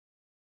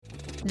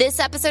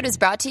This episode is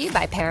brought to you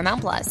by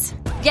Paramount Plus.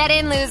 Get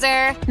in,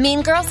 loser!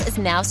 Mean Girls is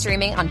now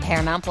streaming on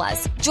Paramount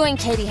Plus. Join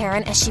Katie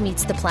Heron as she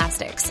meets the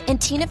plastics in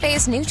Tina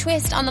Fey's new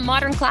twist on the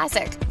modern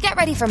classic. Get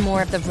ready for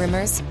more of the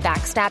rumors,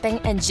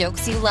 backstabbing, and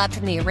jokes you loved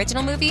from the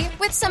original movie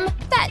with some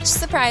fetch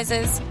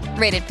surprises.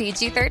 Rated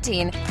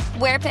PG-13.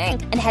 Wear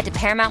pink and head to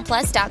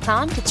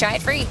ParamountPlus.com to try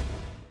it free.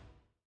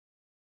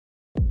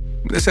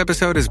 This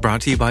episode is brought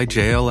to you by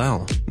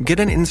JLL. Get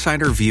an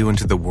insider view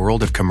into the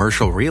world of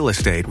commercial real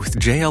estate with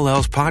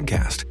JLL's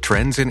podcast,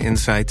 Trends and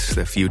Insights,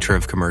 the Future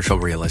of Commercial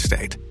Real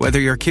Estate.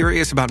 Whether you're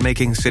curious about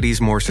making cities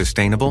more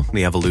sustainable,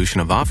 the evolution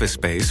of office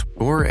space,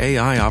 or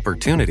AI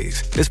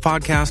opportunities, this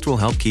podcast will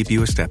help keep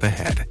you a step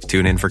ahead.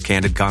 Tune in for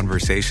candid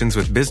conversations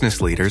with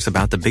business leaders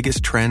about the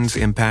biggest trends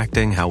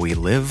impacting how we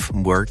live,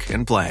 work,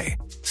 and play.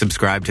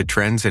 Subscribe to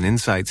Trends and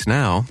Insights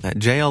now at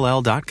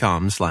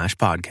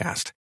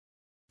jll.com/podcast.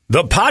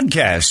 The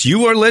podcast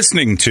you are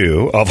listening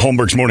to of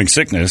Holmberg's Morning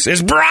Sickness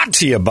is brought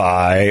to you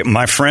by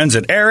my friends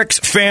at Eric's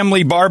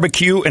Family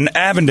Barbecue in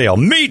Avondale.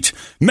 Meet,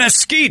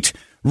 mesquite,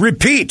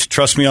 repeat.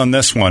 Trust me on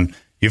this one.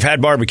 You've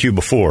had barbecue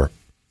before,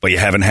 but you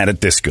haven't had it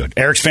this good.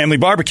 Eric's Family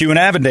Barbecue in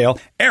Avondale,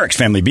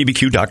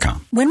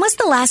 ericsfamilybbq.com. When was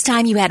the last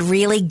time you had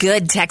really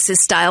good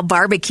Texas-style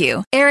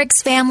barbecue?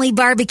 Eric's Family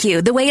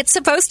Barbecue, the way it's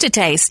supposed to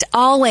taste.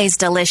 Always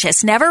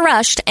delicious, never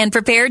rushed, and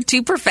prepared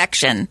to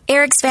perfection.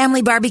 Eric's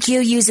Family Barbecue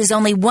uses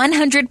only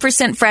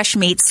 100% fresh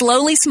meat,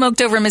 slowly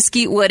smoked over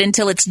mesquite wood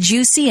until it's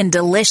juicy and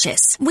delicious.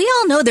 We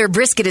all know their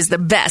brisket is the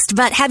best,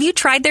 but have you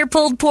tried their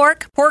pulled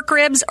pork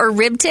ribs, or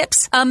rib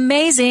tips?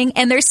 Amazing,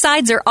 and their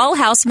sides are all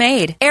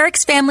house-made.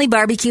 Eric's Family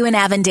Barbecue in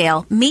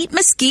Avondale. Meet,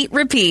 mesquite,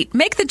 repeat.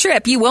 Make the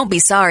trip. You won't be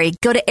sorry.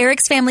 Go to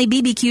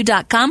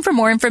ericsfamilybbq.com for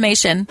more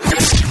information.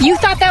 You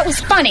thought that was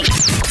funny.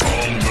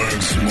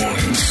 Holmberg's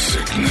Morning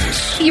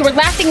Sickness. You were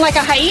laughing like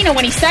a hyena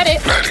when he said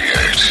it.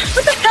 98.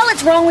 What the hell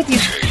is wrong with you?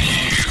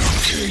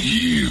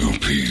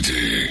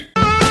 KUPD.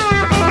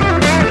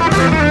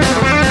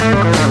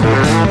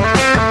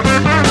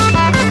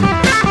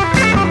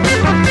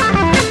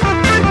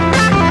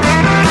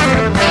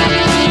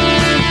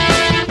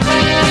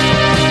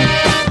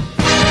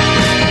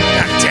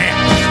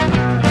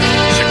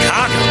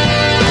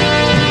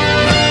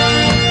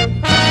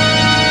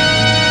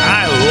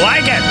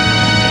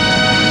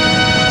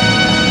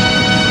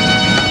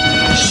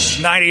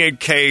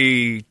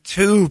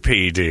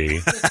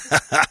 K2PD.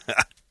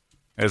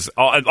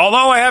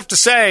 Although I have to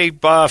say,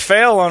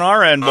 fail on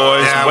our end,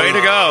 boys. Way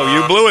to go.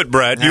 You blew it,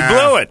 Brett. You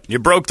blew it. You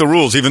broke the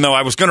rules, even though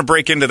I was going to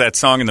break into that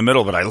song in the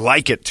middle, but I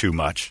like it too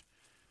much.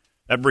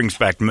 That brings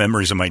back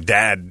memories of my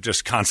dad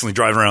just constantly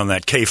driving around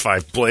that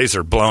K5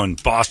 Blazer, blowing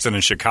Boston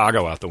and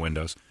Chicago out the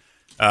windows.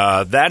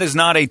 That is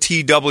not a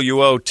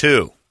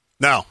TWO2.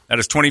 No. That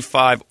is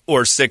 25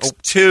 or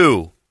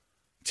 6-2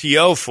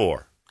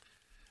 TO4.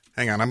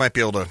 Hang on, I might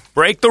be able to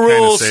break the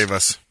rules. Save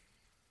us.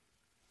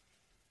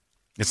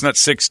 It's not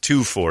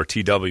 624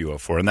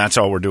 TWO4, and that's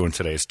all we're doing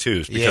today is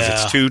twos because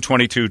it's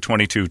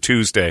 2/22/22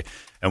 Tuesday,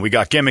 and we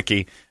got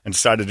gimmicky and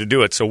decided to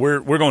do it. So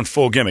we're going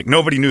full gimmick.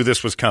 Nobody knew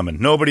this was coming.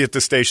 Nobody at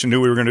the station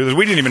knew we were going to do this.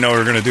 We didn't even know we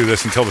were going to do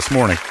this until this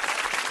morning.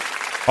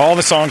 All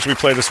the songs we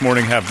play this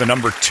morning have the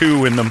number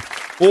 2 in them,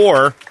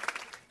 or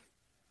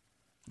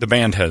the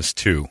band has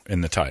 2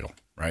 in the title,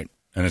 right?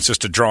 And it's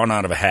just a drawn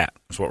out of a hat.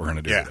 That's what we're going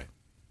to do today.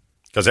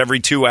 Because every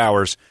 2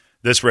 hours,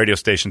 this radio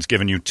station's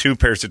giving you 2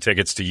 pairs of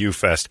tickets to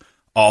U-Fest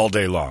all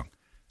day long.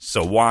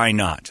 So why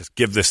not? Just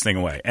give this thing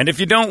away. And if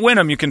you don't win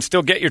them, you can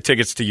still get your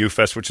tickets to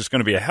U-Fest, which is going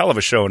to be a hell of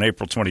a show on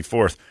April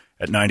 24th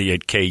at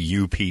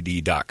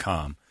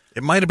 98KUPD.com.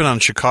 It might have been on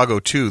Chicago,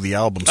 too, the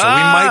album.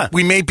 So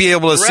we may be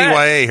able to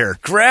CYA here.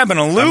 Grabbing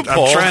a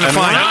loophole. I'm trying to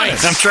find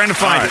it. I'm trying to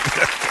find it.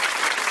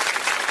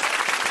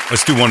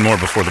 Let's do one more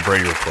before the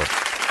Brady Report.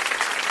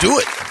 Do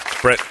it.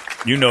 Brett.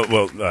 You know,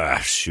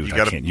 shoot, you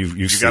gotta, I can't.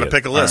 You got to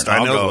pick a list.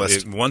 Right, I know the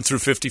list. 1 through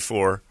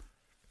 54.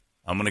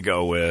 I'm going to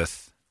go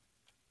with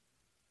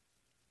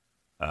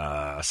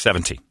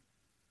 17.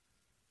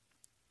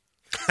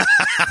 Oh,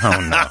 no. All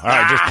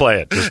right, just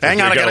play it.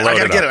 Hang on, I got to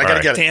get it. I got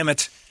to get it. Damn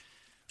it.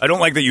 I don't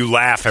like that you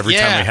laugh every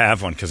time we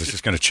have one because it's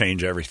just going to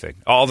change everything.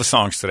 All the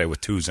songs today with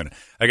 2s in it.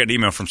 I got an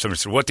email from somebody who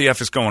said, what the F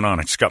is going on?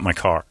 I just got my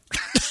car.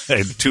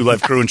 Hey, the 2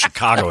 Live Crew in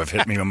Chicago have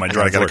hit me on my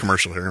drive. I got a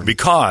commercial here.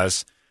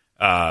 Because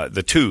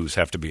the 2s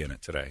have to be in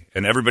it today.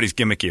 And everybody's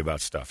gimmicky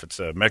about stuff. It's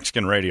a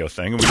Mexican radio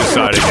thing. And we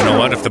decided, you know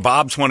what? If the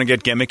Bobs want to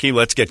get gimmicky,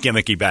 let's get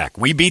gimmicky back.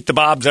 We beat the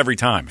Bobs every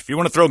time. If you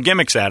want to throw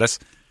gimmicks at us,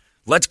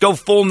 let's go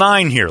full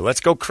 9 here. Let's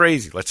go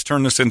crazy. Let's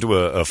turn this into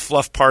a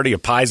fluff party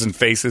of pies and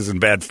faces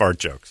and bad fart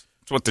jokes.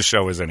 That's what the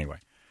show is anyway.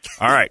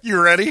 All right. You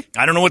ready?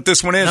 I don't know what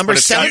this one is. Number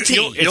but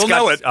 17. You'll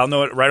know it. I'll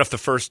know it right off the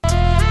first.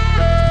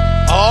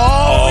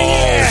 Oh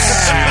yeah.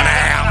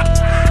 Snap.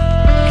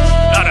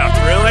 Shut up.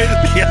 Really?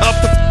 Yep.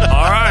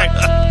 All right.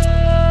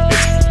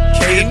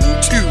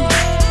 It's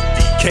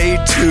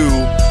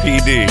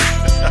K2PD.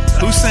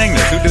 Who sang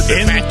this? Who did this?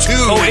 In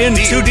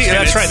 2D.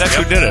 That's right. That's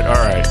who did it. All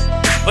right.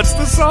 What's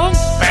the song?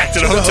 Back to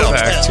the Hotel.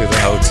 Back to the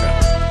Hotel.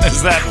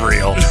 Is that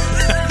real?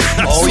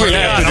 Oh, do we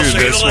have to do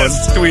this one?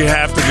 Do we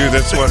have to do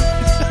this one?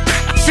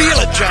 Feel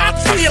it, John.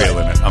 I'm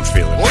feeling it. I'm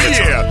feeling it. Oh,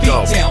 yeah.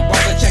 Go. Down,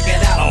 brother, check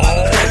it out.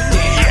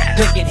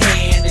 Dick in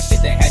hand, the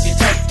shit that had you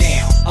tucked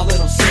down. A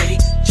little city,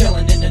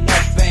 chilling in the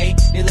North Bay.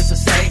 Needless to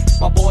say,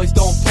 my boys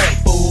don't play,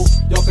 fool.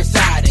 Yorker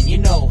side, and you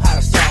know how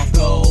the song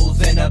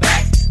goes. In the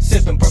back,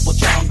 sipping purple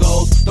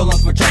chongos. Don't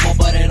look for trouble,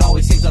 but it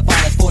always seems to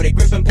find us. 40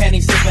 gripping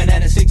pennies, sipping,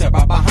 and it seems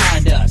right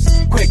behind us.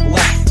 Quick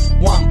left,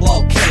 one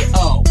blow,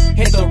 KO.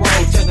 Hit the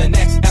road to the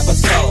next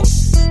episode.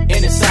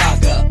 In the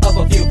saga of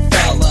a few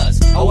fellas.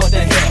 Oh, what the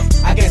hell?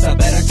 I guess I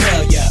better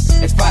tell ya.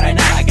 It's Friday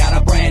night, I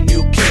got a brand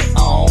new kit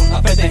on.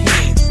 A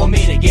fetterheim for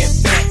me to get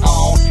bent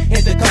on.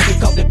 Hit the country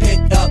club to pick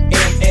up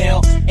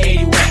ML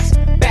 80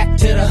 West. Back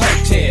to the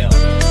hotel.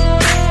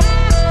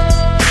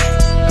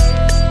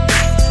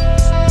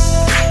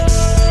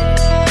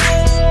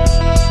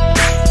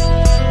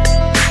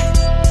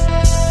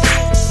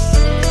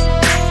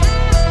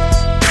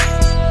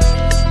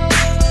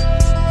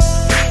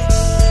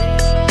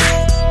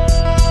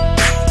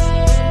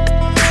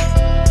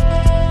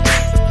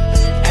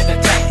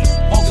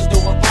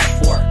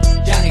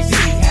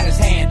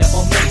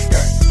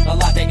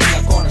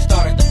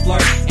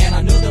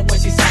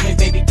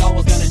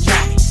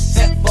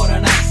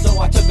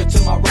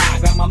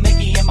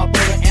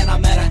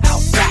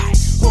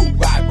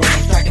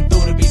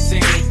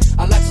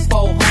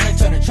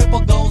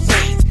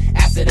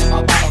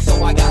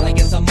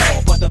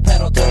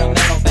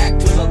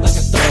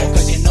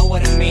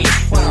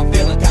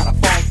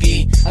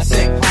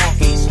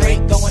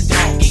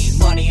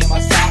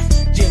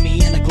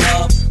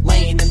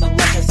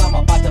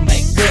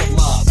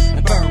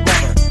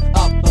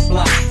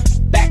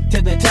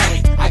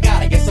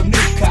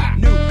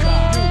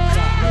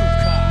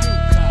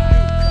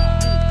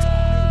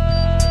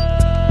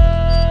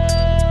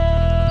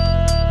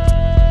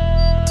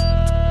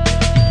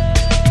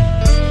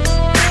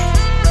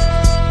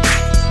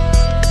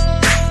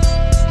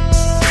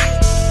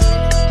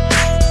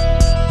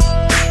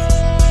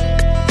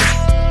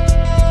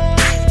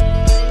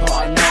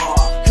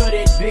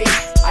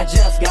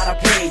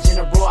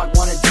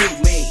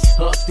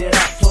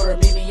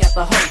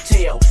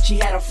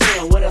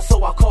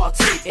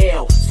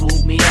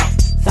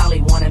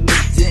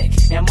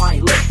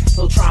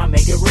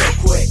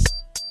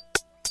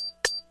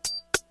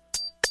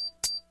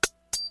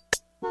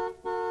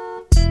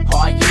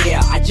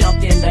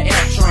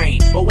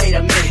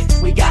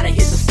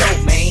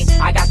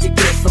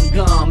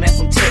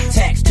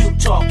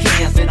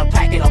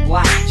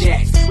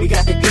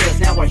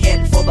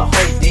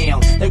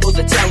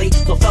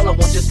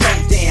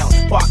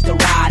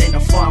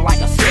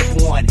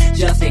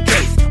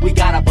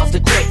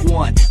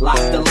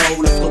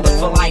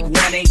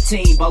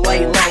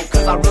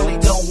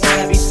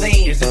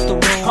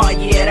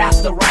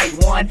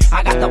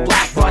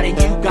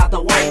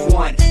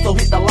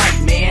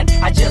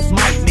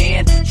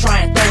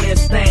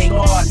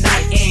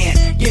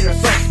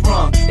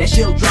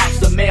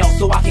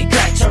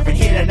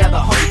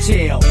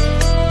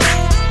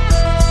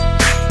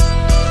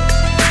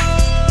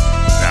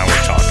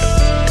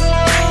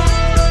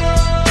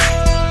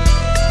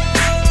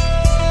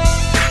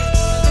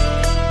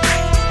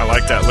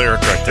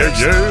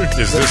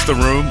 Is this the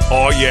room?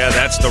 Oh, yeah,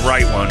 that's the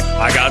right one.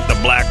 I got the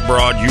black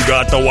broad. You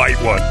got the white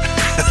one.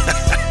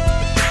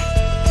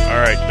 All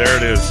right, there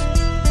it is.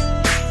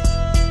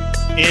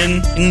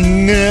 In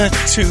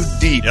too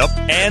deep. Yep.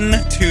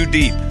 N too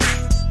deep.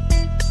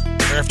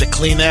 I have to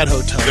clean that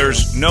hotel.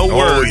 There's no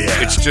word.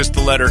 Yeah. It's just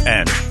the letter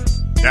N.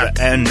 Yeah.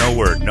 The N, no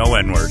word. No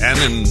N word. N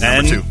and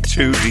number N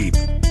too deep.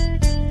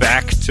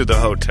 Back to the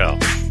hotel.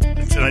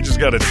 And I just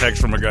got a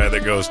text from a guy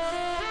that goes,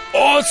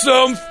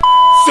 awesome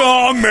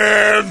song,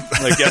 man.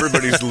 Like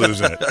everybody's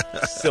losing it.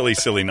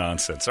 Silly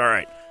nonsense. All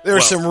right.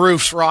 There's some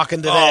roofs rocking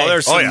today. Oh,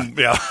 there's some,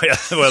 yeah.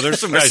 Well, there's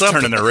some guys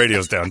turning their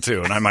radios down,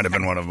 too, and I might have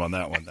been one of them on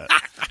that one. That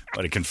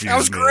might have confused me. That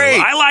was great.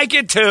 I like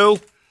it, too.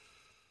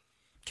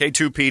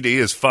 K2PD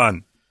is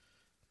fun.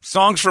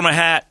 Songs from a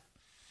hat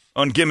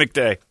on Gimmick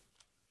Day.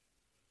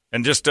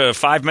 And just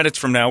 5 minutes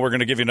from now, we're going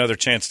to give you another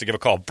chance to give a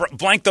call.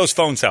 Blank those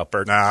phones out,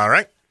 Bert. All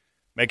right.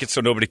 Make it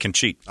so nobody can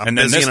cheat. And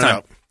then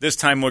this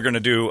time we're going to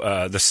do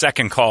the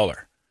second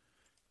caller.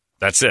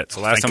 That's it. So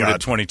last time we did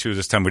 22.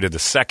 This time we did the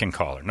second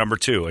caller, number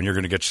 2. And you're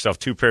going to get yourself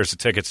 2 pairs of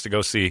tickets to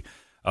go see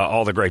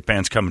all the great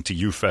bands coming to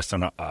U-Fest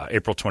on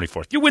April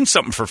 24th. You win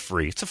something for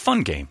free. It's a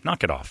fun game.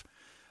 Knock it off.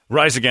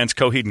 Rise Against,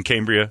 Coheed and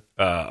Cambria.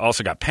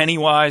 Also got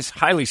Pennywise,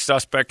 Highly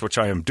Suspect, which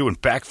I am doing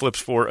backflips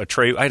for.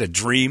 I had a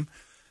dream.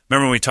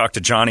 Remember when we talked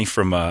to Johnny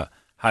from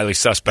Highly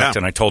Suspect,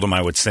 and I told him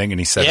I would sing, and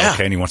he said,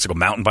 okay, and he wants to go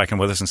mountain biking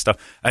with us and stuff.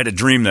 I had a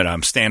dream that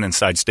I'm standing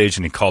inside stage,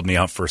 and he called me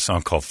out for a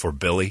song called For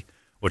Billy,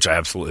 which I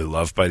absolutely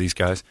love by these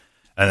guys.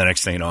 And the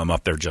next thing you know, I'm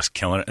up there just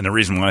killing it. And the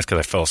reason why is because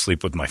I fell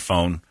asleep with my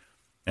phone,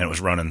 and it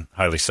was running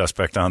Highly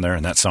Suspect on there,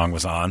 and that song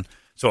was on.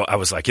 So I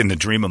was like in the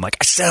dream, I'm like,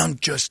 I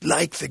sound just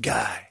like the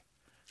guy.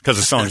 Because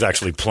the song's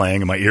actually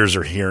playing, and my ears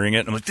are hearing it.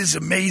 And I'm like, this is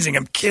amazing.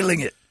 I'm killing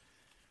it.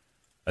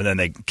 And then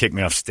they kicked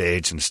me off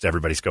stage, and just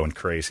everybody's going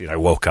crazy. And I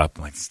woke up,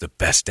 I'm like, it's the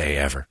best day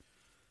ever.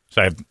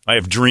 So I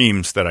have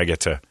dreams that I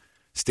get to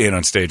stand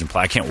on stage and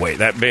play. I can't wait.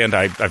 That band,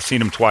 I've seen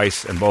them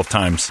twice, and both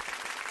times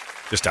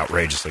just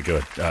outrageously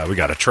good. We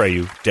got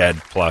Atreyu, Dead,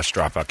 Plush,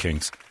 Dropout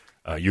Kings.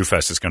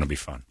 U-Fest is going to be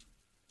fun.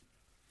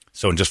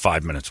 So in just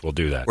 5 minutes, we'll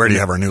do that. Where do you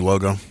have our new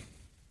logo?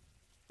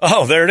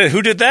 Oh, there it is.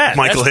 Who did that?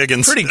 Michael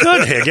Higgins. Pretty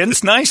good,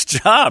 Higgins. Nice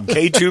job,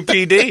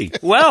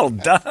 K2PD. Well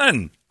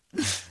done.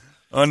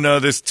 On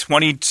this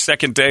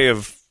 22nd day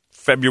of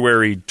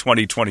February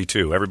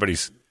 2022.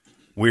 Everybody's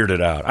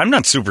weirded out. I'm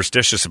not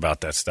superstitious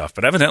about that stuff,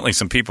 but evidently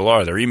some people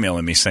are. They're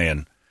emailing me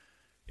saying,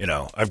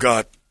 I've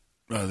got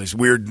these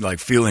weird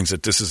feelings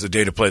that this is the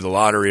day to play the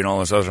lottery and all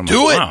this other.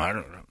 Do it. Wow, I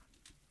don't know.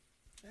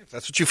 If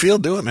that's what you feel,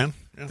 do it, man.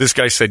 Yeah. This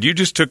guy said, you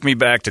just took me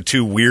back to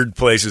 2 weird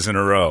places in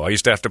a row. I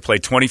used to have to play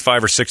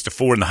 25 or 6 to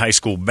 4 in the high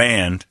school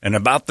band, and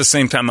about the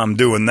same time I'm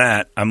doing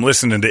that, I'm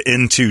listening to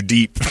In Too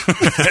Deep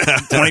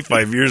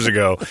 25 years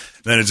ago.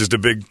 Then it's just a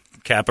big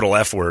capital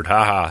F word.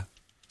 Ha-ha.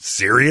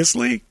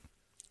 Seriously?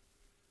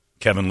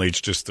 Kevin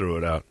Leach just threw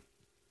it out.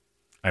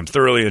 I'm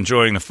thoroughly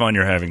enjoying the fun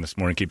you're having this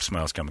morning. Keep the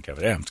smiles coming,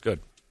 Kevin. Yeah, it's good.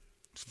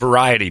 It's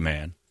variety,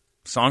 man.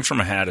 Songs from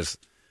a Hat is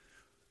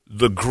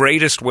the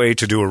greatest way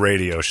to do a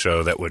radio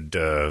show that would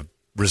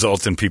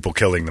result in people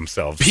killing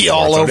themselves. Be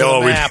all over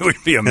the map.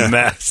 We'd be a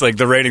mess.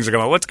 The ratings are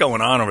going, what's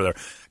going on over there?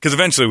 Because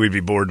eventually we'd be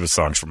bored with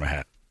Songs from a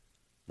Hat.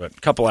 But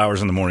a couple hours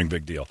in the morning,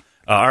 big deal.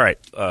 All right.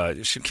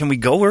 Can we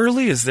go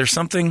early? Is there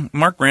something?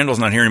 Mark Randall's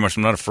not here anymore, so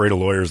I'm not afraid of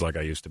lawyers like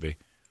I used to be.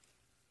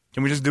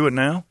 Can we just do it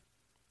now?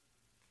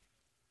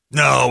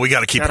 No, we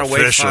got to keep it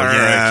official. All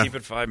yeah. right, keep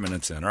it 5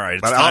 minutes in. All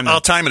right. But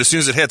I'll time it as soon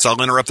as it hits. I'll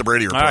interrupt the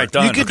Brady report. All right,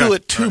 done. You could do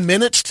it 2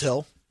 minutes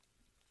till.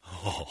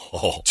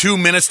 2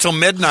 minutes till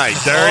midnight.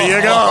 There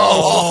you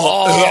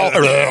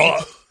go.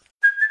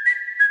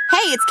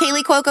 Hey, it's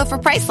Kaylee Cuoco for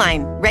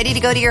Priceline. Ready to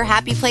go to your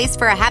happy place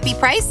for a happy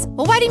price?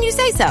 Well, why didn't you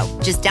say so?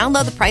 Just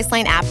download the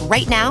Priceline app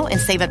right now and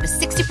save up to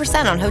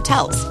 60% on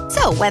hotels.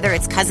 So whether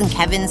it's Cousin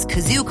Kevin's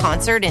Kazoo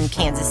Concert in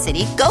Kansas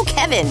City, go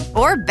Kevin,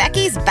 or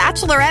Becky's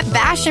Bachelorette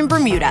Bash in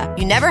Bermuda,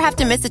 you never have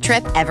to miss a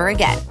trip ever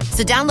again.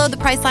 So download the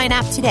Priceline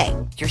app today.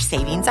 Your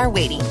savings are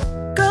waiting.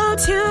 Go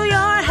to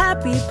your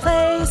happy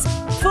place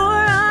for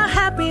a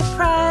happy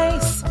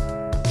price.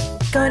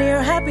 Go to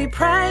your happy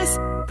price,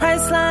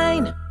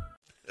 Priceline.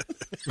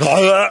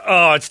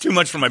 Oh, it's too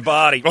much for my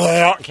body.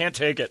 I can't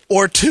take it.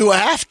 Or 2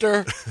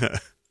 after. Too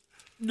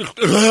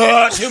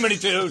many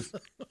 2s.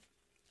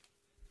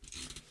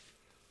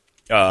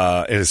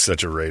 It is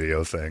such a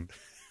radio thing.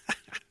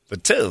 The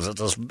 2s,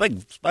 it's a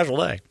big special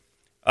day.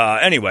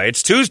 Anyway,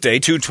 it's Tuesday,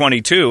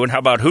 2/22, and how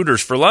about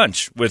Hooters for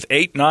lunch? With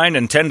 $8, $9,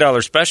 and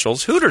 $10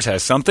 specials, Hooters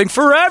has something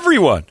for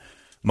everyone.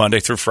 Monday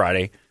through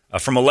Friday,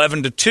 from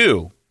 11 to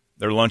 2.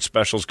 Their lunch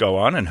specials go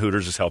on, and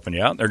Hooters is helping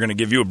you out. They're going to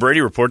give you a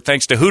Brady Report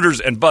thanks to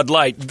Hooters and Bud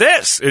Light.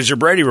 This is your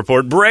Brady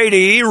Report.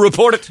 Brady,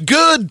 report it.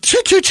 Good.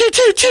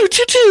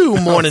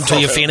 Morning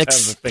to you,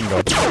 Phoenix.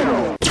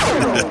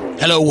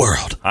 Hello,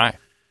 world. Hi.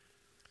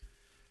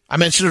 I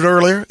mentioned it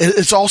earlier.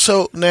 It's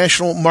also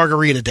National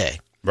Margarita Day.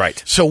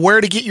 Right. So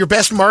where to get your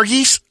best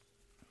margies?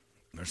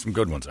 There's some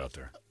good ones out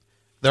there.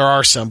 There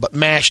are some, but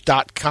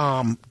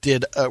MASH.com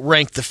did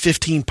rank the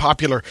 15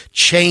 popular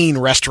chain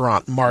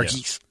restaurant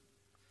margies. Yeah.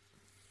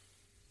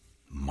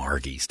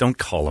 Margies. Don't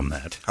call them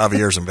that.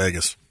 Javier's in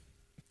Vegas.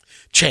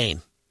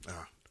 Chain.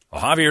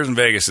 Well, Javier's in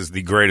Vegas is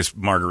the greatest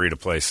margarita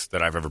place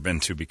that I've ever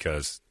been to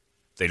because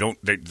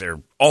they're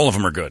all of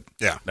them are good.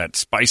 Yeah. That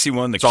spicy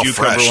one, the it's cucumber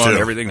fresh, one, too.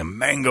 everything, the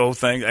mango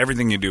thing,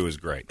 everything you do is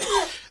great.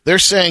 They're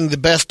saying the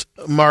best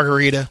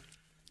margarita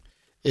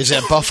is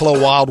at Buffalo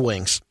Wild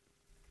Wings.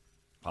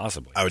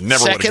 Possibly. I would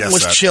never would have Second guessed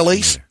was that.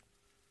 Chili's,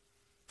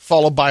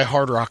 followed by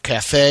Hard Rock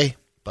Cafe,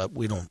 but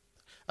we don't.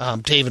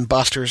 Dave and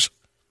Buster's.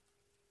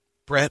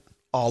 Brett.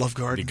 Olive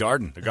Garden.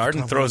 The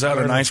Garden throws out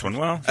a nice one.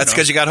 Well, that's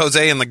because you got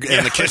Jose in the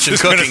kitchen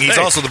cooking. He's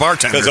also the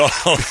bartender. Because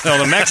all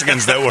the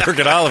Mexicans that work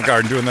at Olive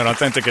Garden doing that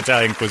authentic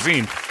Italian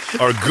cuisine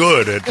are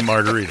good at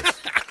margaritas.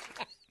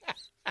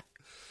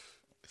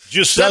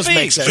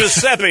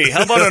 Giuseppe,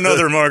 how about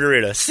another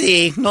margarita?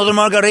 Si, another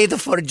margarita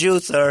for you,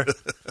 sir.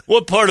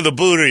 What part of the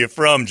boot are you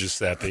from,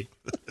 Giuseppe?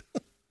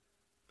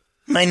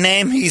 My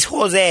name is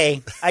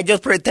Jose. I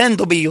just pretend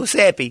to be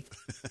Giuseppe.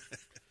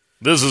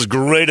 This is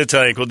great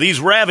Italian. Well,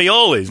 these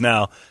raviolis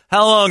now,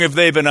 how long have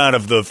they been out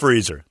of the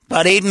freezer?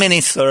 About 8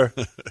 minutes, sir.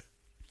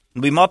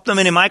 We mop them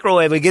in the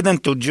microwave. We give them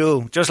to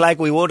you, just like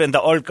we would in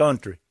the old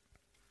country.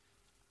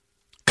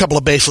 Couple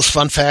of baseless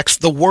fun facts.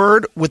 The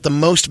word with the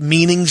most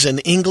meanings in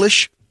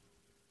English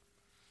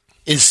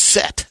is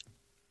set.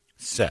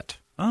 Set.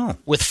 Oh.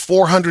 With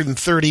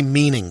 430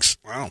 meanings.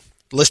 Wow.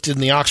 Listed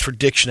in the Oxford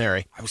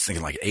Dictionary. I was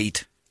thinking like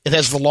 8. It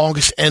has the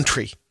longest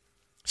entry,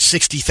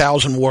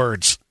 60,000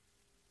 words.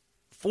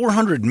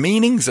 400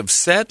 meanings of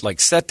set, like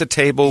set the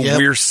table, yep.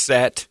 We're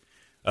set,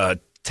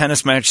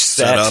 tennis match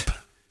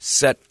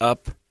set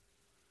up.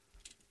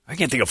 I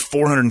can't think of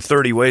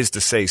 430 ways to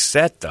say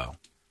set, though.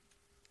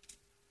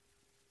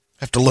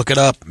 Have to look it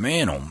up.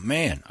 Man, oh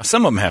man.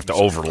 Some of them have to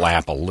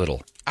overlap a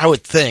little. I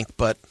would think,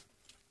 but...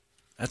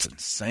 That's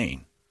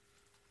insane.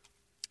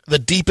 The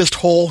deepest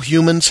hole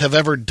humans have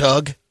ever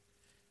dug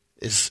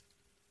is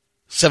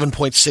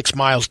 7.6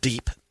 miles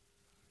deep.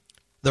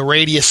 The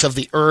radius of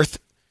the Earth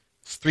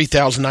is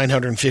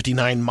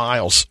 3,959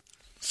 miles.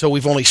 So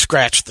we've only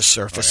scratched the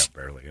surface. Oh,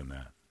 yeah, barely in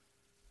that.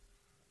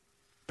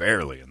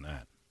 Barely in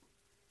that.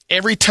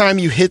 Every time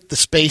you hit the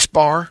space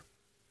bar,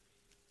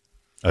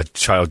 a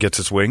child gets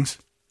its wings?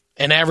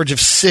 An average of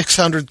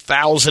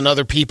 600,000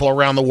 other people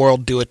around the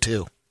world do it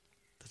too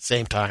at the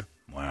same time.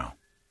 Wow.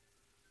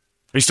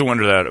 I used to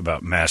wonder that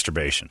about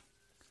masturbation.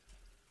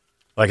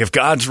 Like if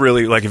God's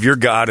really, like if your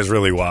God is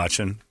really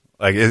watching,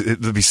 like it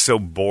would be so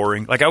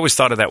boring. Like I always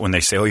thought of that when they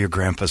say, oh, your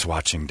grandpa's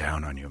watching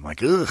down on you. I'm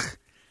like, ugh,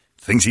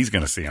 things he's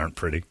going to see aren't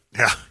pretty.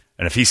 Yeah.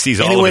 And if he sees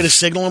all Any of way it, to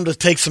signal him to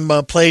take some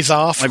plays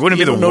off? like wouldn't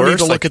it be the no worst? Need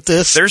to look at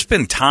this. There's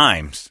been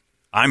times,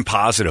 I'm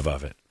positive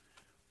of it,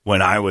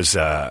 when I was,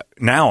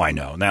 now I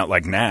know,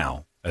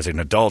 now as an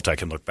adult I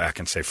can look back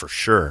and say for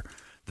sure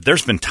that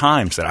there's been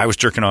times that I was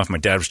jerking off, my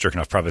dad was jerking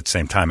off probably at the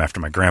same time after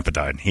my grandpa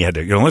died. And he had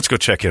to, let's go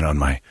check in on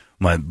my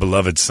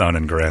beloved son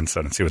and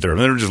grandson and see what they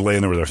were just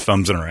laying there with their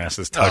thumbs in their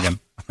asses tugging.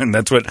 And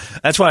that's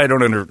why I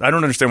don't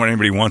understand when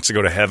anybody wants to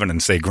go to heaven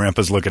and say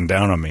grandpa's looking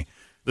down on me.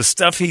 The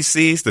stuff he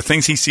sees, the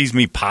things he sees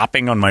me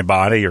popping on my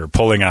body or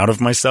pulling out of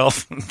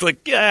myself, it's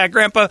like, yeah,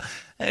 grandpa,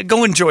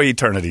 go enjoy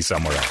eternity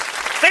somewhere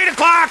else. 8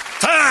 o'clock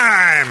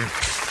time.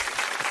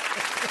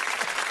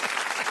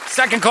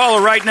 Second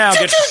caller right now.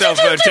 Get yourself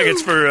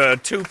tickets for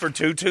 2 for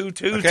 2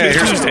 Okay,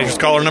 here's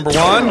caller number 1.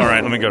 All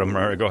right, let me go to him.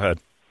 All right, go ahead.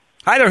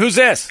 Hi there, who's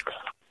this?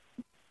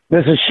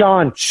 This is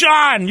Sean.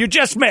 Sean, you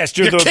just missed.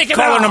 You're the kicking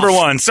caller off. number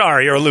 1.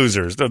 Sorry, you're a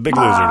loser. The big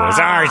loser.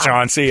 Sorry,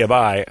 Sean. See you.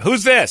 Bye.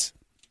 Who's this?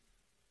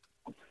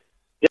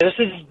 This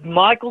is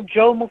Michael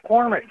Joe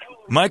McCormick.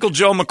 Michael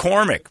Joe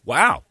McCormick.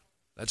 Wow.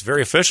 That's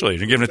very official.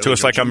 You're giving it to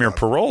us like I'm your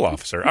parole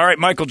officer. All right,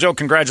 Michael Joe,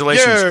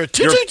 congratulations. Yeah,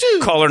 You're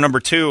caller number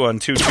 2 on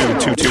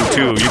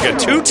 22222. You get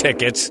 2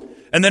 tickets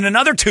and then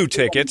another 2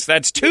 tickets.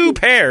 That's 2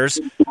 pairs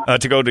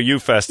to go to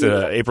U-Fest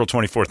April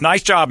 24th.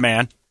 Nice job,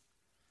 man.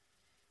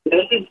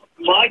 This is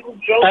Michael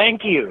Joe.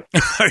 Thank you.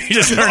 You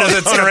just heard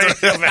it.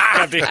 I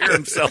have to hear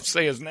himself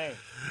say his name.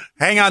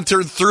 Hang on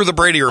through the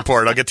Brady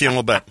report. I'll get to you in a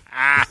little bit.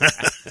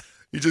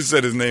 You just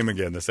said his name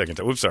again the second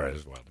time. Oops, sorry. That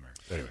was Wild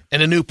America. Anyway.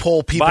 And a new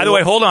poll. People. By the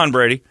way, hold on,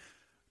 Brady.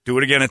 Do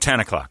it again at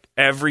 10 o'clock.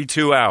 Every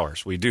 2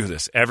 hours. We do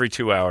this. Every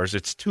 2 hours.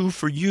 It's 2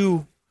 for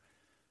you.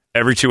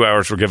 Every 2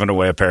 hours we're giving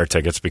away a pair of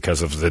tickets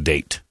because of the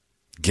date.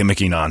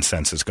 Gimmicky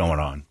nonsense is going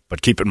on.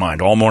 But keep in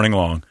mind, all morning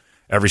long,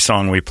 every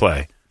song we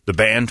play, the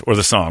band or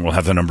the song will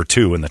have the number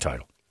 2 in the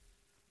title.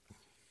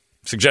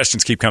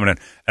 Suggestions keep coming in.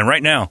 And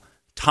right now,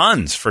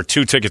 tons for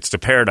 2 tickets to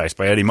Paradise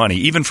by Eddie Money,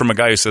 even from a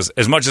guy who says,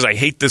 as much as I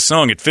hate this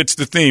song, it fits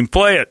the theme.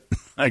 Play it.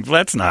 Like,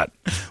 that's not.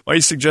 Why are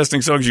you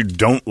suggesting songs you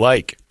don't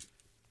like?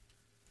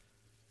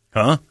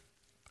 Huh?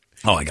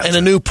 Oh, I got And you.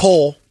 a new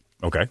poll.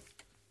 Okay.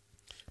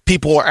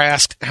 People are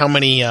asked how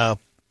many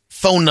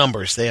phone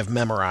numbers they have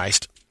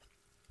memorized.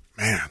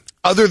 Man.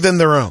 Other than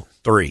their own.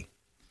 3.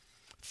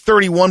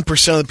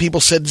 31% of the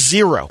people said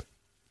 0.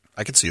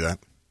 I could see that.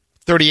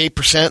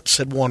 38%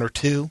 said 1 or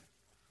 2.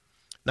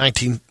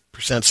 19%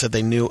 said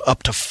they knew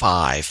up to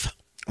 5.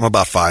 I'm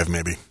about 5,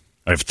 maybe.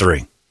 I have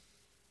 3.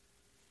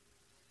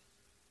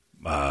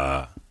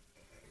 My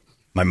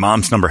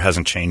mom's number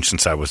hasn't changed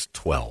since I was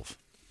 12.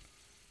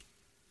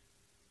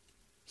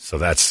 So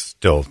that's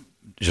still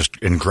just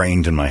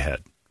ingrained in my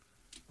head.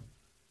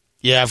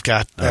 Yeah, I've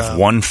got... I have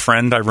one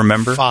friend I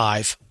remember.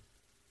 5.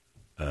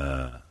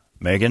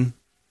 Megan.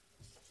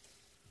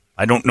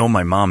 I don't know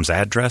my mom's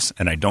address,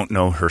 and I don't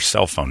know her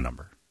cell phone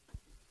number.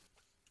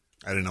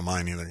 I didn't know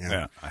mine either.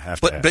 Yeah, I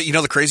have to. But you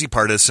know the crazy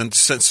part is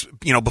since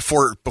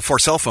before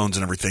cell phones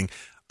and everything,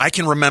 I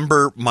can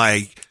remember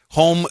my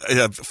home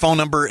phone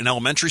number in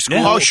elementary school.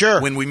 Yeah. Oh,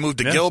 sure. When we moved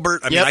to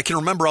Gilbert, I mean, I can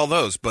remember all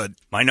those. But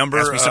my number,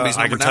 I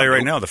can now. tell you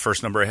right now, the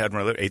first number I had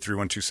when I lived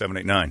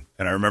 8312789,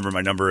 and I remember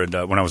my number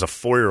when I was a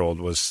 4-year-old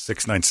was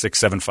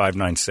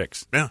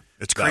 6967596. Yeah,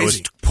 it's crazy. That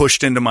was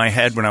pushed into my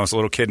head when I was a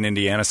little kid in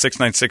Indiana.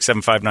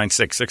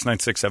 6967596,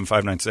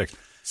 6967596.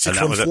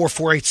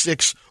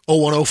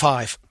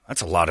 614-486-0105.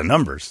 That's a lot of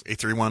numbers.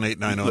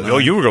 831-8909. Oh,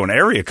 you were going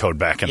area code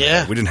back in the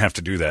day. We didn't have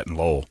to do that in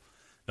Lowell.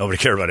 Nobody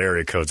cared about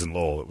area codes in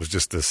Lowell. It was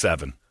just the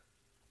 7.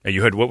 And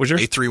you had, what was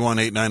yours?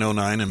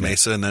 831-8909 in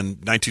Mesa, and then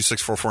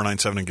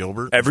 926-4497 in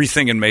Gilbert.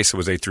 Everything in Mesa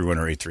was 831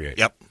 or 838.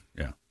 Yep.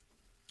 Yeah.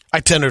 I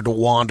tended to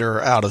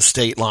wander out of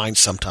state lines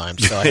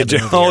sometimes. So I had to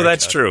know the oh, area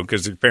that's code. true,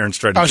 because your parents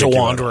tried to I was a kick you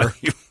out. wanderer.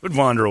 You would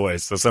wander away,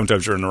 so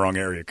sometimes you're in the wrong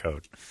area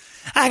code.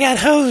 I got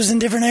hoes in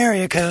different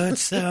area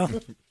codes, so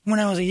when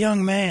I was a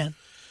young man.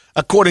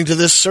 According to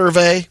this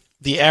survey,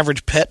 the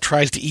average pet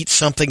tries to eat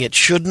something it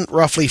shouldn't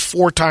roughly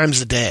 4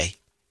 times a day.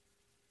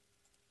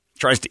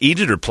 Tries to eat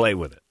it or play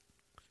with it?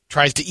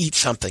 Tries to eat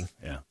something.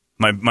 Yeah.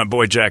 My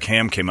boy Jack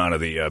Ham came out of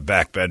the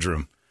back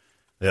bedroom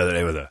the other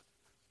day with a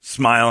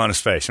smile on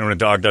his face. You know, when a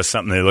dog does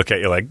something, they look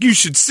at you like, you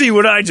should see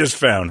what I just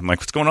found. I'm like,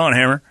 what's going on,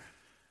 Hammer?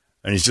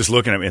 And he's just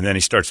looking at me, and then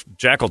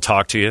Jack will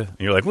talk to you, and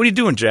you're like, what are you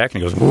doing, Jack?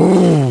 And he goes,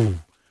 woo.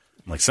 I'm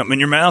like, something in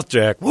your mouth,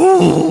 Jack.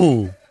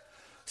 Woo.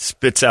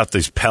 Spits out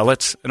these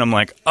pellets, and I'm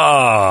like,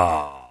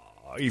 oh,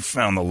 you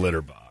found the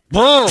litter box.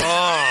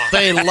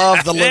 They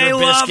love the litter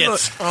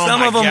biscuits.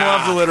 Some of them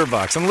love the litter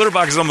box. And the litter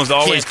box is almost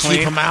always clean.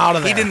 Keep them out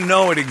of there. He didn't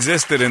know it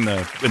existed in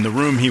the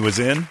room he was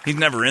in. He's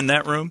never in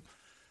that room.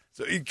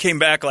 So he came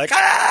back like,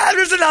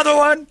 there's another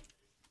one.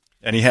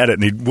 And he had it,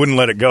 and he wouldn't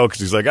let it go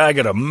because he's like, I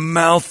got a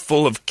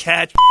mouthful of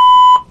cat.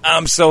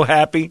 I'm so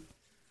happy.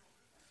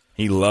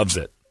 He loves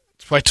it.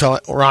 That's why I tell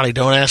Ronnie,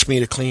 don't ask me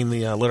to clean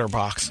the litter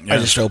box. Yeah. I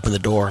just open the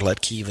door,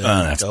 let Keith in.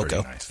 That's go.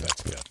 pretty nice.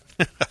 That's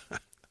good.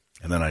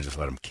 And then I just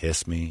let him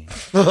kiss me.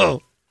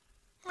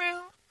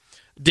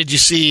 Did you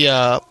see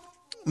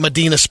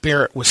Medina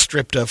Spirit was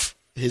stripped of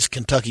his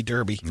Kentucky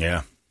Derby?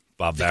 Yeah.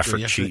 Bob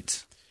Baffert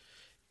cheats.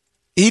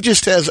 He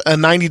just has a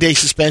 90-day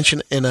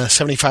suspension and a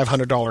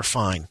 $7,500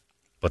 fine.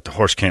 But the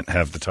horse can't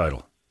have the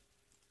title.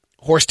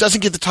 Horse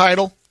doesn't get the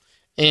title,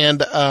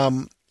 and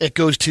it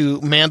goes to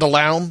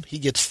Mandaloun. He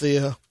gets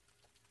the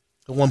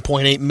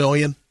 $1.8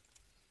 million.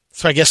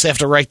 So I guess they have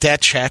to write that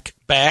check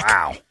back.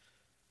 Wow.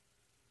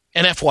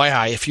 And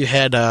FYI, if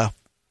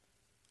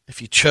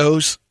you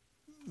chose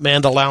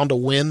Mandaloun to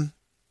win,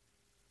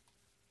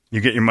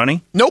 you get your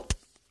money? Nope.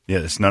 Yeah,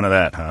 it's none of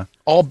that, huh?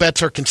 All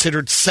bets are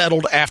considered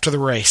settled after the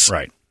race.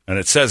 Right. And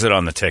it says it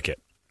on the ticket.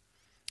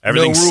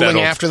 Everything's no ruling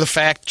settled. After the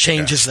fact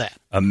changes that.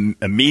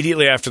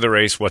 Immediately after the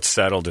race, what's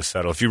settled is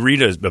settled. If you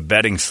read a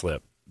betting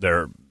slip,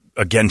 they're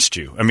against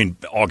you. I mean,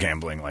 all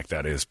gambling like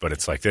that is, but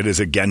it's like it is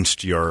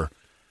against your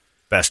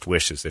best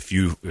wishes. If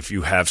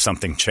you have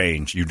something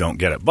change, you don't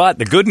get it. But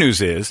the good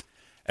news is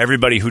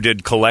everybody who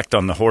did collect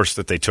on the horse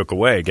that they took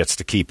away gets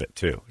to keep it,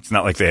 too. It's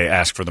not like they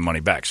ask for the money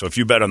back. So if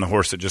you bet on the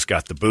horse that just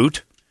got the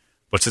boot,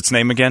 what's its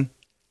name again?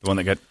 The one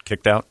that got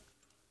kicked out?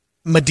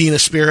 Medina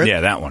Spirit.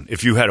 Yeah, that one.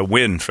 If you had a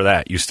win for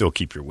that, you still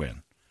keep your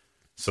win.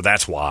 So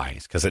that's why,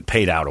 because it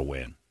paid out a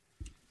win.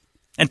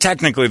 And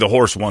technically, the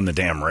horse won the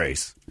damn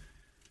race.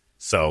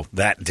 So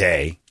that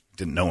day,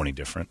 didn't know any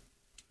different.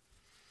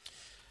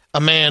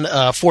 A man,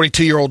 a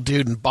 42-year-old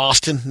dude in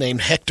Boston named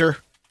Hector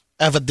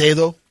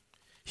Avadedo,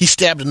 he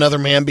stabbed another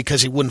man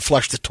because he wouldn't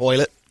flush the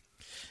toilet.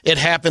 It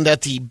happened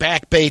at the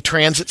Back Bay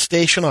Transit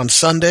Station on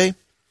Sunday.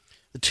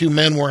 The two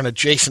men were in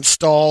adjacent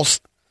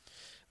stalls.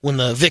 When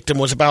the victim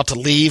was about to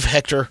leave,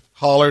 Hector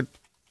hollered,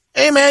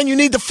 "Hey, man, you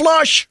need to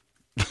flush."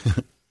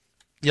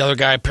 The other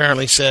guy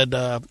apparently said,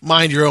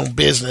 "Mind your own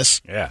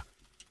business." Yeah.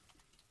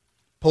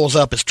 Pulls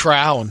up his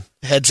trowel and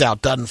heads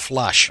out, doesn't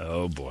flush.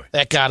 Oh, boy.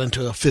 That got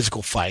into a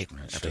physical fight.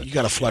 You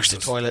got to flush the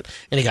toilet,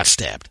 and he got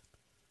stabbed.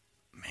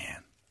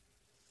 Man.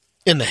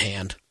 In the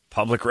hand.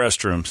 Public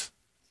restrooms.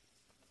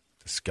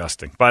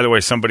 Disgusting. By the way,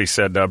 somebody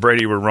said,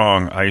 Brady, you were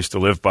wrong. I used to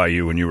live by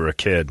you when you were a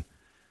kid.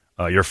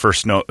 Your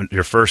first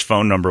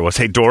phone number was,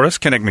 "Hey, Doris,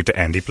 connect me to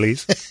Andy,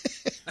 please."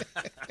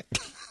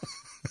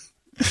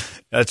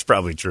 That's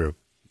probably true.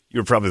 You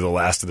were probably the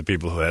last of the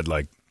people who had,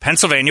 like,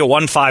 Pennsylvania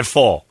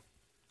 154.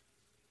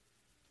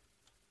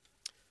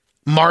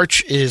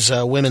 March is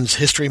Women's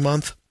History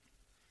Month.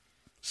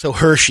 So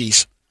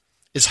Hershey's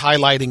is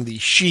highlighting the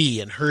she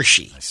in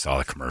Hershey. I saw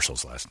the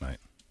commercials last night.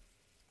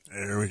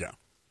 There we go.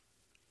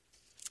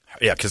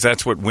 Yeah, because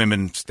that's what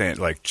women stand,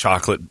 like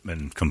chocolate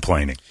and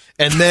complaining.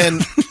 And then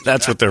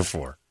that's what they're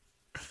for.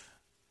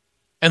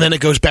 And then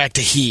it goes back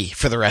to he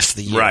for the rest of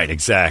the year. Right,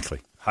 exactly.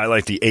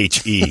 Highlight the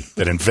HE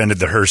that invented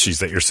the Hershey's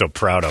that you're so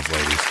proud of,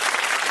 ladies.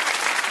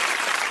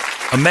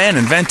 A man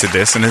invented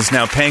this and is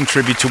now paying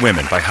tribute to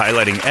women by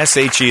highlighting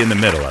SHE in the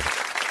middle of it.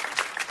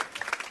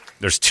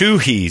 There's two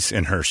he's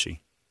in Hershey.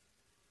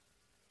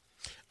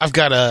 I've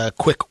got a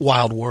quick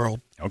Wild World.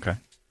 Okay.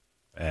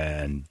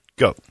 And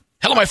go.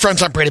 Hello, my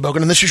friends. I'm Brady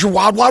Bogan, and this is your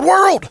Wild, Wild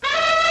World.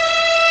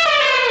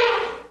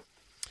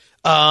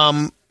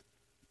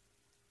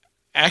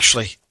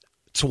 Actually,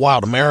 it's a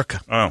Wild America.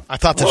 Oh. I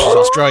thought this was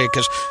Australia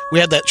because we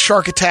had that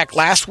shark attack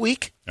last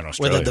week. In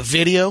Australia. With the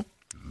video.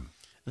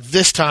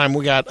 This time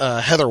we got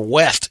Heather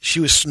West. She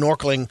was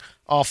snorkeling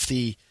off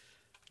the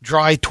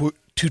dry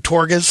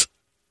Tortugas.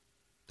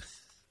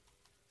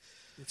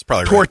 It's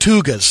probably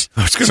Tortugas.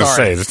 Right. I was going to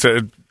say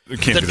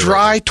the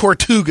dry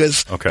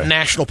Tortugas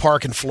National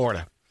Park in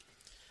Florida.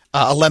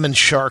 A lemon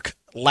shark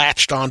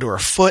latched onto her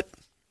foot.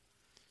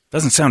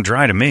 Doesn't sound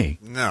dry to me.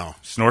 No.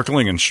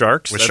 Snorkeling and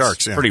sharks? With That's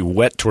sharks, yeah. Pretty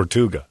wet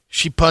Tortuga.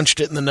 She punched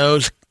it in the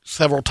nose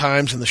several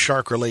times, and the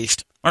shark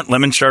released. Aren't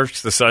lemon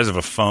sharks the size of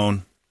a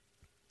phone?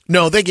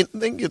 No, they get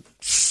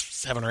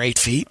 7 or 8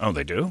 feet. Oh,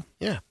 they do?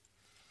 Yeah.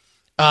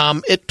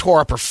 It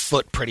tore up her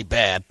foot pretty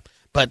bad,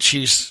 but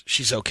she's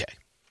okay.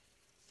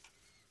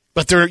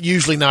 But they're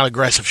usually not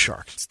aggressive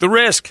sharks. It's the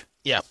risk.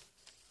 Yeah.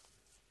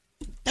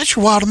 That's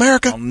your Wild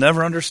America. I'll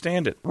never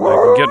understand it.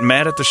 I get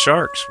mad at the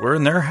sharks. We're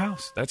in their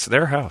house. That's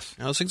their house.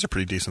 Yeah, those things are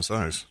pretty decent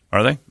size.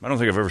 Are they? I don't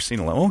think I've ever seen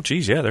a lemon. Oh,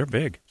 geez, yeah, they're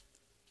big.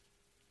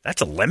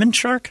 That's a lemon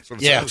shark?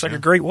 Yeah. Looks like a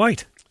great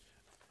white.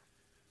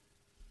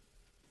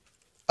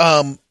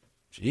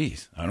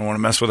 Jeez, I don't want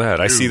to mess with that.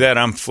 I see that,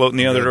 I'm floating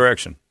the other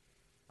direction.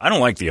 I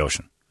don't like the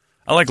ocean.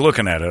 I like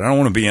looking at it. I don't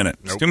want to be in it.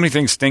 Nope. Too many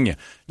things sting you.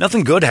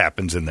 Nothing good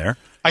happens in there.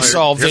 I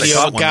saw a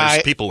video of a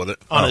guy people with it.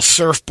 on a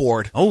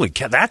surfboard. Holy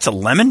cow, that's a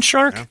lemon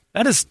shark? Yeah.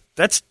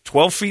 That's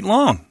 12 feet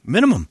long,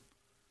 minimum.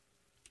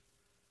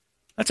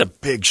 That's a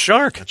big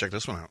shark. Check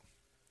this one out.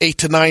 8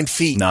 to 9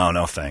 feet.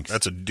 No, thanks.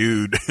 That's a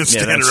dude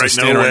standing right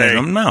no way.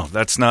 No,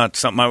 that's not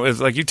something I was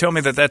like. You tell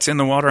me that that's in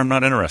the water, I'm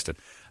not interested.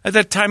 At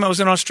that time, I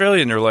was in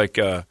Australia, and they're like,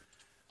 "You want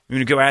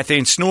to go out there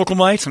and snorkel,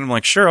 mate?" And I'm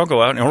like, "Sure, I'll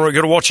go out." And we're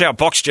going to watch out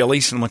box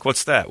jellies. And I'm like,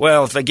 "What's that?"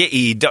 Well, if they get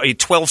you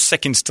 12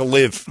 seconds to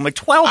live. I'm like,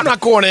 12? I'm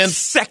not going in.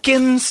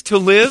 Seconds to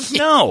live?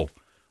 No.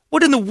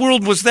 What in the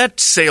world was that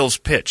sales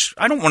pitch?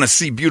 I don't want to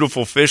see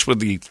beautiful fish with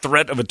the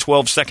threat of a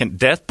 12-second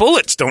death.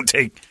 Bullets don't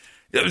take.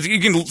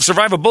 You can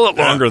survive a bullet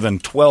longer than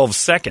 12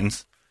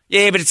 seconds.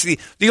 Yeah, but it's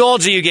the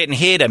odds of you getting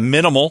hit are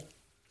minimal.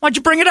 Why'd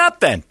you bring it up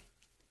then?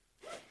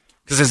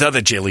 Because there's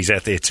other jellies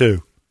out there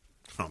too.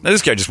 Now,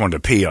 this guy just wanted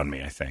to pee on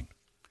me, I think.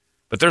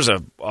 But there's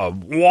a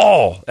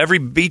wall. Every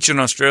beach in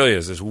Australia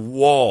is this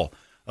wall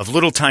of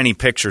little tiny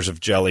pictures of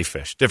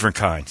jellyfish, different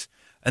kinds.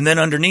 And then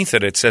underneath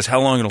it, it says how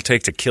long it'll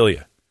take to kill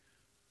you.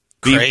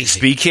 Crazy.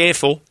 Be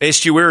careful.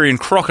 Estuarian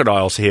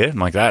crocodiles here. I'm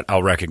like, that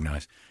I'll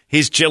recognize.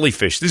 Here's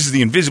jellyfish. This is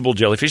the invisible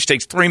jellyfish.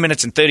 Takes 3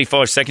 minutes and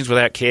 35 seconds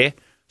without care.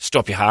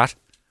 Stop your heart.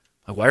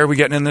 Like, why are we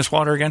getting in this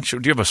water again?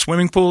 Do you have a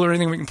swimming pool or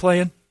anything we can play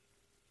in?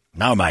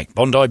 No, mate.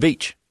 Bondi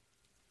Beach.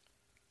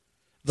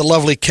 The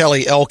lovely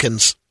Kelly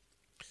Elkins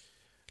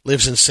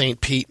lives in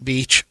St. Pete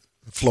Beach,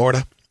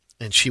 Florida,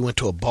 and she went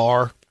to a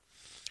bar.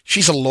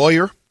 She's a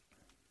lawyer.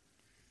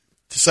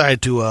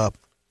 Decided to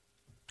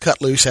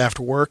cut loose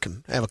after work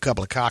and have a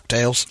couple of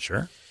cocktails.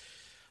 Sure.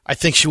 I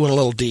think she went a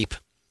little deep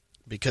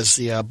because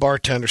the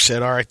bartender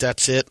said, all right,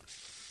 that's it.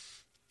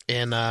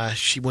 And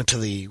she went to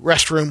the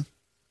restroom,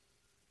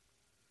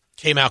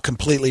 came out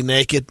completely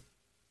naked.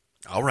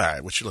 All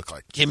right, what you look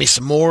like? Give me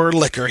some more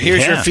liquor.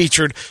 Here's your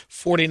featured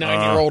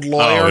 49-year-old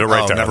lawyer. Oh, you're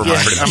right there. Never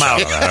mind. I'm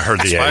out. I heard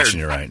the age, and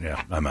you're right.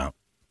 Yeah, I'm out.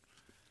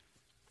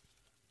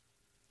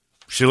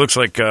 She looks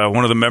like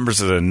one of the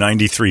members of the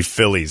 93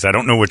 Phillies. I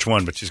don't know which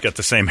one, but she's got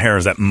the same hair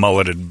as that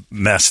mulleted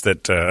mess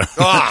that...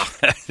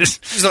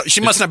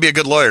 she must not be a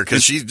good lawyer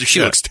because she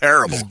looks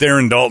terrible. It's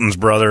Darren Dalton's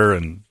brother,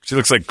 and she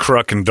looks like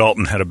Kruk and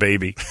Dalton had a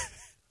baby.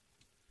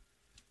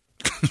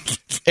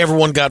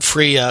 Everyone got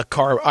free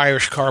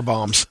Irish car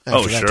bombs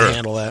after that to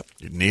handle that.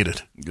 You need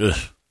it. Ugh.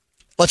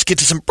 Let's get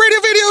to some radio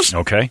videos.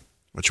 Okay.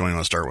 Which one you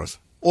want to start with?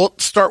 Well,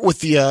 start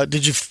with the,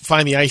 did you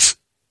find the ice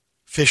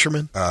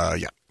fisherman?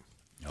 Yeah.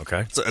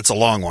 Okay. It's a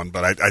long one,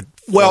 but I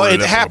well,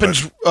 it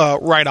happens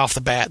right off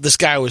the bat. This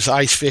guy was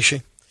ice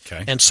fishing,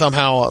 and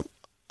somehow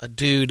a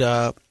dude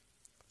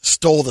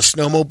stole the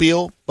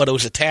snowmobile, but it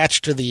was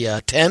attached to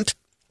the tent,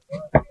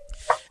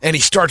 and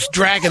he starts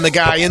dragging the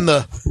guy in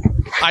the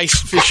ice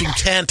fishing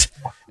tent,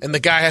 and the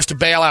guy has to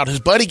bail out.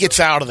 His buddy gets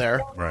out of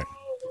there. Right.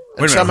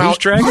 And Wait a minute, who's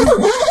dragging?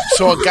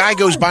 So a guy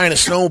goes by in a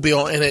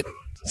snowmobile, and it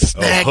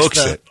snags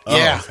hooks it.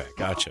 Yeah. Okay,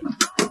 gotcha.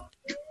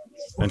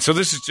 And so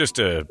this is just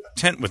a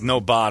tent with no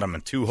bottom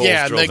and two holes drilled in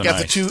ice. Yeah, they got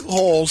the two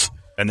holes.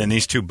 And then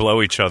these two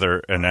blow each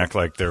other and act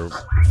like they're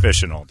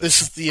fishing all day.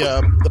 This is the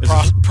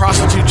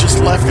prostitute just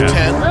left the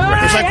tent.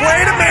 He's like,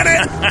 wait a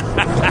minute.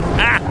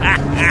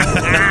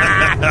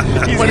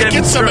 When he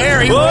gets some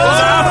air, he pulls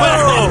out.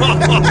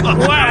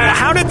 Wow,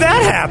 how did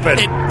that happen?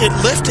 It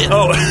lifted.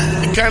 Oh.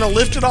 It kind of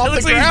lifted off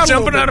the ground. Like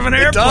jumping out of an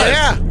airplane.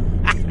 Yeah.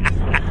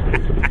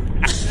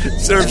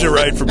 Serves you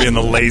right for being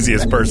the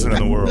laziest person in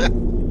the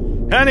world.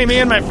 Honey, me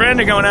and my friend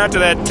are going out to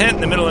that tent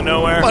in the middle of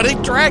nowhere. But he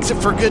drags it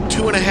for a good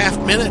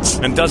 2.5 minutes.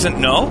 And doesn't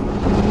know?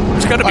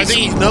 There's got to be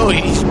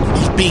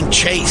he's being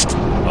chased.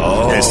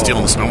 Oh. Yeah, he's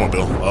stealing the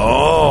snowmobile.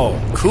 Oh,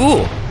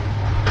 cool.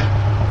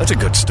 That's a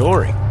good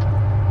story.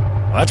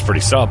 Well, that's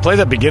pretty solid. Play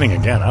that beginning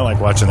again. I like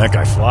watching that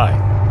guy fly.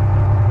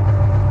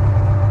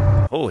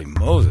 Holy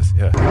Moses,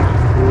 yeah.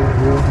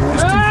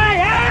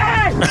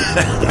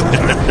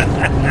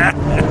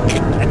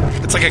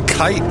 It's like a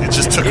kite. It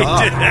just took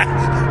off.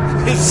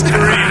 His scream.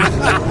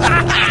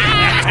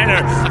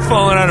 And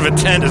falling out of a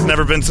tent has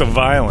never been so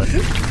violent.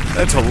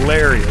 That's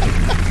hilarious.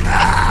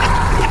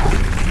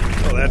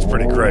 Oh, that's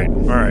pretty great.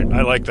 All right,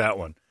 I like that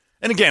one.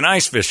 And again,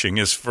 ice fishing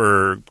is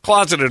for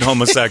closeted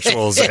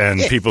homosexuals and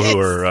people who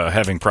are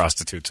having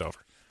prostitutes over.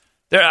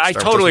 I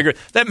totally agree.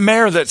 That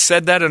mayor that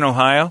said that in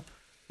Ohio,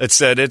 that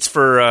said it's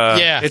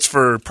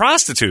for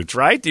prostitutes,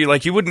 right?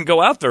 You wouldn't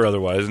go out there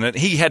otherwise, and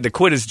he had to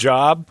quit his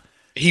job.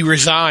 He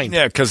resigned.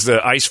 Yeah, because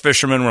the ice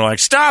fishermen were like,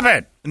 stop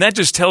it! And that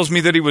just tells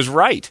me that he was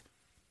right.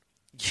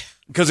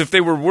 Because if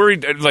they were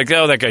worried, like,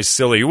 oh, that guy's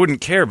silly, you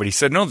wouldn't care. But he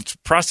said, no, it's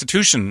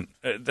prostitution.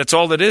 That's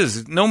all it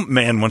is. No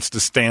man wants to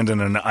stand in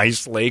an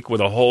ice lake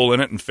with a hole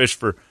in it and fish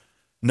for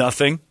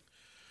nothing,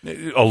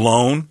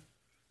 alone.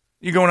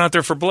 You're going out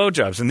there for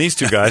blowjobs. And these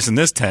two guys in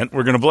this tent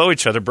were going to blow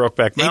each other,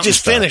 Brokeback Mountain. He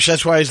just finished.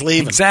 That's why he's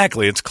leaving.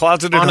 Exactly. It's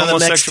closeted homosexual.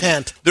 The next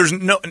tent. There's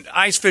no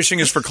ice fishing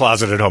is for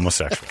closeted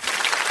homosexuals.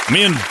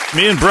 Me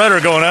and Brett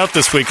are going out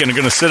this weekend and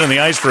going to sit in the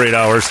ice for 8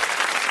 hours.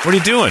 What are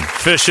you doing?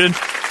 Fishing?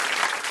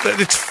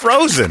 It's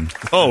frozen.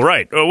 Oh,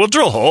 right. We'll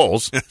drill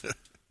holes.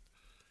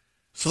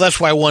 So that's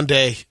why one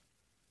day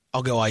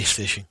I'll go ice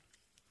fishing.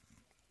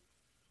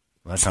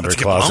 Well, that's not very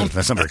closeted.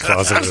 That's not very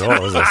closeted at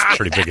all. That's a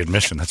pretty big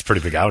admission. That's a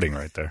pretty big outing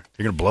right there.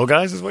 You're going to blow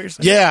guys is what you're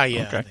saying? Yeah.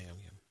 Okay.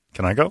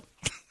 Can I go?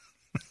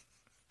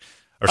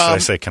 Or should I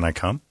say, can I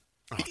come?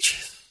 Oh,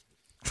 jeez.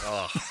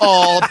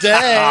 All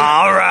day.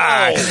 All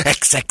right.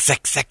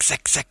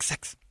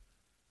 XXXXXXX.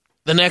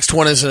 The next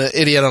one is an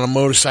idiot on a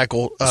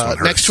motorcycle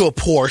next to a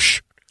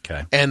Porsche.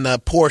 Okay. And the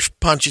Porsche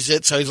punches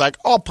it, so he's like,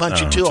 I'll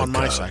punch you too on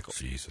my cycle.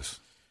 Jesus.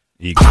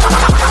 Ego.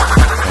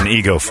 An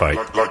ego fight.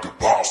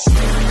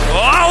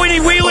 Oh, and he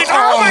wheeled.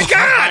 Oh, my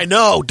God. I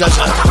know.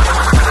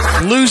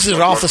 Loses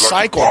it off the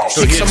cycle.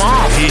 So Kicks him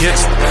off. He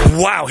hits.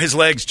 Wow, his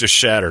legs just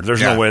shattered.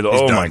 There's no way.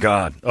 Oh, my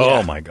God.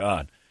 Oh, my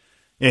God.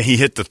 Yeah, he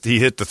hit the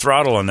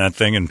throttle on that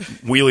thing and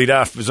wheelied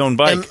off his own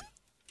bike.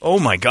 Oh,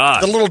 my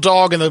God. The little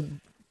dog in the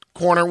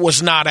corner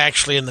was not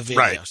actually in the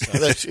video. Right.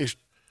 So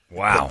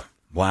wow.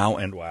 Wow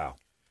and wow.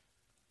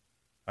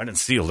 I didn't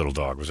see a little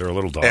dog. Was there a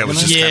little dog? Yeah, it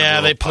was just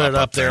they put it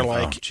up there thing.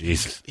 like Oh,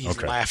 Jesus.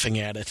 he's laughing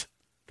at it.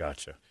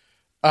 Gotcha.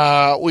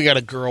 We got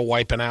a girl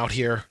wiping out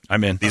here.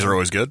 I'm in. These are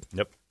always good.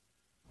 Yep.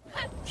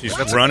 She's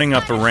running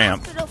up a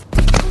ramp.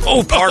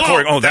 Oh,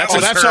 parkour. Oh, that's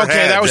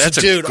okay. That was that's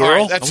a dude. girl? All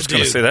right, that's I was a going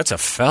to dude. say that's a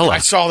fella. I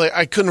saw that.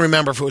 I couldn't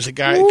remember if it was a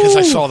guy because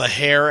I saw the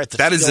hair at the.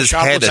 That is steel his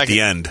shop. head Looks at like the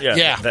a- end.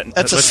 Yeah,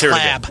 that's a let's hear it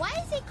again. slab.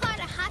 Why is it called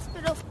a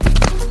hospital?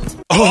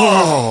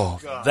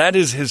 Oh, that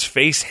is his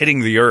face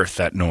hitting the earth,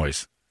 that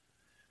noise.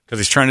 Because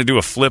he's trying to do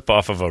a flip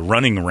off of a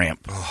running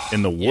ramp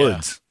in the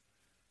woods.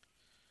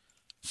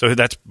 So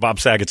that's Bob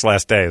Saget's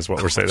last day is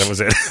what we're saying. That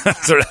was it.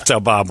 So that's how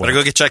Bob went. Better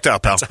go get checked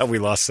out, pal. That's how we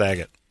lost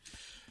Saget.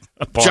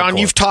 John,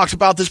 you've talked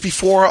about this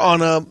before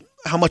on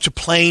how much a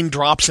plane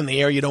drops in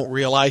the air. You don't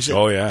realize it.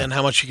 Oh, yeah. And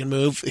how much you can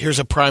move. Here's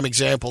a prime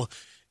example.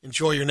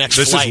 Enjoy your next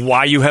This flight. is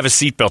why you have a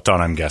seatbelt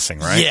on, I'm guessing,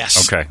 right?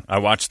 Yes. Okay. I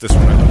watched this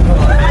one.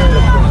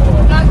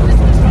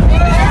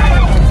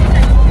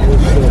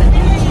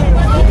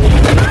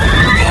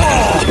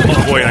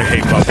 Oh, boy, I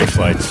hate buffet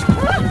flights.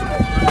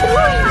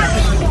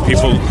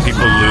 People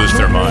lose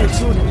their minds.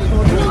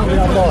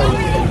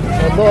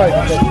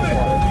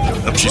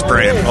 Oh, she's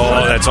praying.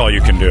 Oh, that's all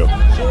you can do.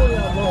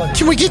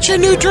 Can we get you a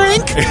new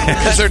drink?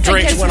 Because their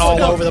drinks went all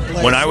over the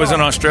place. When I was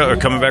in Australia,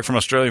 coming back from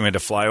Australia, we had to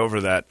fly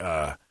over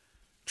that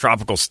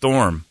tropical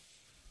storm.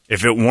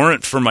 If it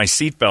weren't for my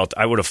seatbelt,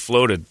 I would have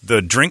floated.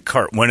 The drink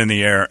cart went in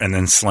the air and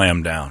then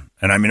slammed down.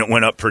 And I mean, it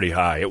went up pretty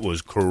high. It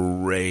was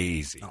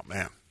crazy. Oh,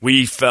 man.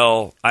 We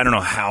fell, I don't know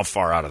how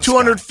far out of the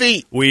 200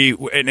 sky. feet.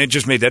 And it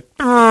just made that,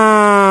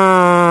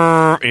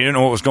 you didn't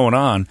know what was going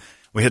on.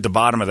 We hit the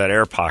bottom of that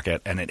air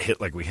pocket, and it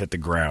hit like we hit the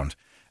ground.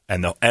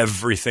 And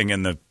everything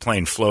in the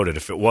plane floated.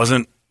 If it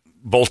wasn't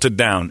bolted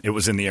down, it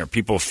was in the air.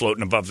 People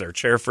floating above their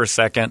chair for a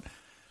second.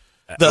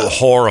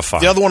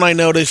 Horrifying. The other one I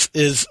noticed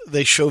is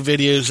they show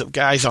videos of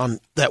guys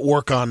that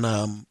work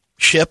on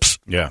ships.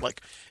 Yeah.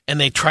 And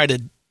they try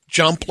to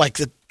jump like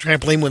the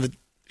trampoline when the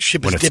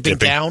ship is dipping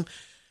down.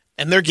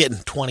 And they're getting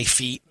 20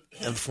 feet.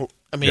 And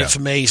it's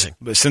amazing.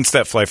 But since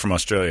that flight from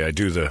Australia, I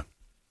do the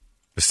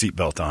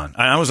seatbelt on.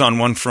 I was on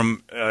one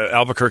from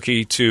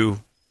Albuquerque to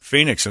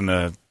Phoenix, and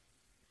the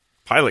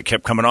pilot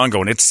kept coming on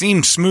going, it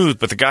seemed smooth,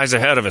 but the guys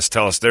ahead of us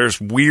tell us there's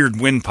weird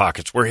wind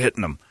pockets. We're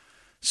hitting them.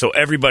 So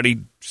everybody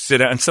sit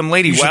down. And some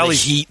lady's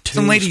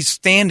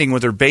standing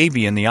with her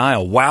baby in the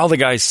aisle while the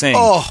guy's saying,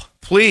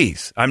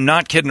 please, I'm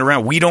not kidding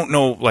around. We don't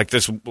know, like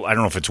this, I don't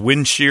know if it's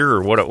wind shear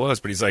or what it was,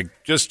 but he's like,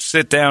 just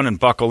sit down and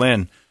buckle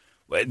in.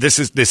 This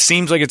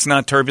seems like it's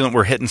not turbulent.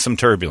 We're hitting some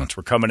turbulence.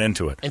 We're coming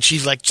into it. And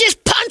she's like,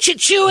 just punch it,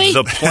 Chewie.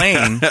 The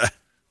plane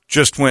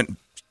just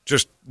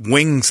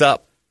wings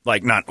up,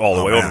 like not all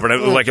the way over, but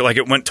like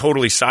it went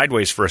totally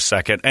sideways for a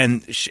second.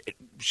 And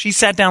she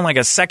sat down like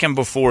a second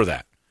before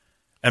that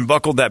and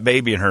buckled that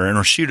baby in her,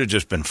 and she'd have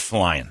just been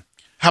flying.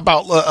 How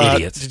about,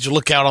 idiots? Did you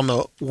look out on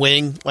the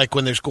wing, like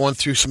when there's going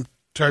through some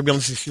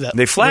turbulence? You see that?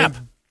 They flap.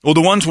 Wing? Well, the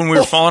ones when we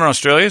were falling in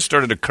Australia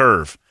started to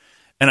curve.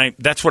 And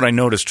that's what I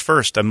noticed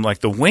first. I'm like,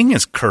 the wing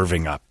is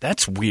curving up.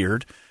 That's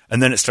weird.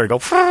 And then it started to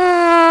go.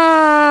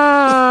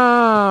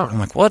 I'm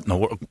like, what in the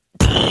world?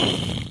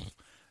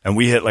 And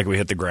we hit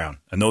the ground.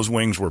 And those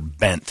wings were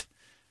bent.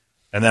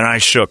 And then I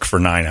shook for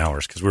 9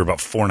 hours because we were about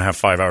 4.5,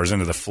 5 hours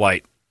into the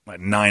flight. Like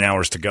 9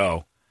 hours to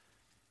go.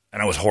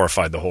 And I was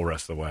horrified the whole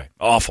rest of the way.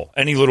 Awful.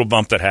 Any little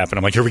bump that happened,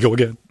 I'm like, here we go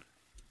again.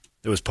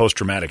 It was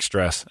post-traumatic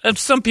stress. And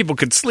some people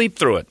could sleep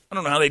through it. I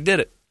don't know how they did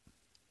it.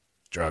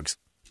 Drugs.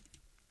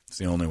 It's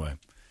the only way.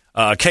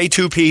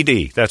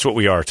 K2PD. That's what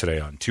we are today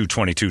on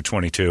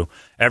 22222.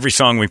 Every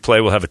song we play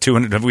will have a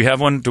 200. Have we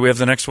have one? Do we have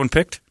the next one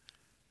picked?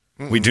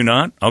 Mm-mm. We do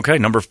not? Okay.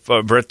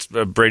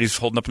 Brady's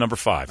holding up number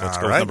 5. Let's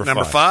go with number 5.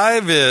 Number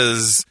 5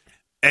 is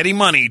Eddie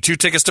Money, 2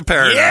 Tickets to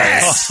Paradise.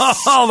 Yes!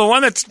 Oh, the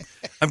one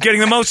I'm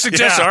getting the most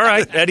suggestions. Yeah. All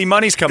right. Eddie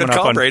Money's coming Good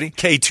call, up on Brady.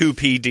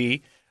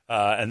 K2PD.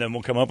 And then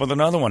we'll come up with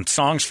another one.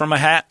 Songs from a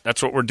hat.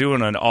 That's what we're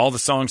doing. And all the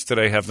songs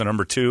today have the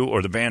number 2,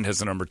 or the band has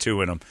the number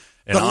 2 in them.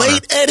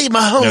 Late Eddie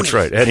Mahoney. That's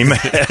right.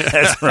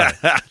 That's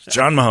right.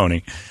 John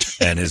Mahoney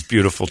and his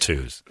beautiful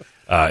 2s.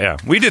 Yeah.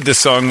 We did this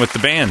song with the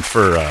band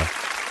for,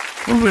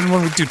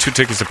 when we do 2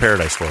 Tickets to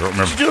Paradise for? I don't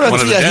remember. Did you do it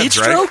at the Heat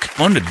Stroke?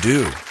 One to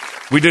do.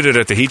 We did it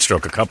at the Heat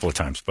Stroke a couple of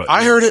times. But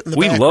I heard it in the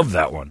We back. love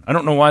that one. I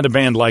don't know why the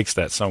band likes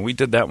that song. We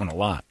did that one a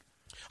lot.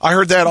 I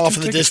heard that off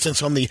in the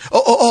distance on the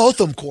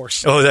Otham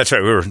course. Oh, that's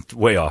right. We were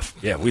way off.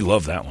 Yeah, we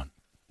love that one.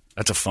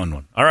 That's a fun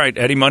one. All right,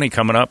 Eddie Money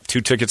coming up. 2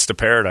 tickets to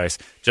Paradise.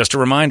 Just a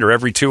reminder,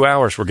 every 2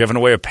 hours we're giving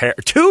away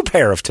two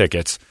pair of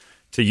tickets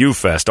to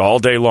U-Fest all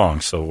day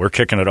long. So we're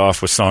kicking it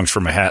off with Songs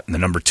from a Hat, and the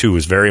number 2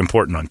 is very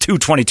important on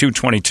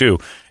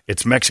 2/22/22.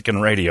 It's Mexican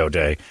Radio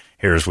Day.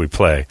 Here as we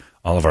play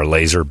all of our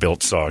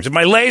laser-built songs. If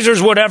my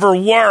lasers would ever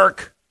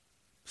work.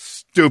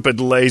 Stupid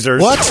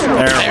lasers. What? There we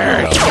go.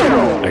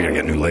 I gotta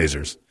get new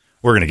lasers.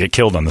 We're gonna get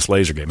killed on this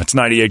laser game. It's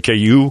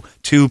 98KU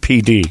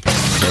 2PD.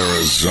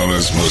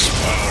 Arizona's most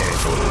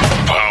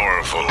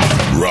powerful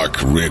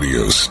rock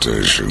radio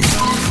station.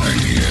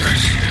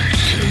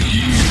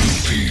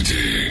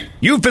 98KUPD.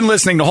 You've been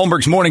listening to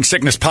Holmberg's Morning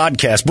Sickness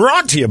Podcast,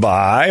 brought to you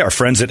by our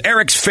friends at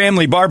Eric's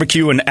Family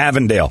Barbecue in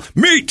Avondale.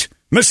 Meet,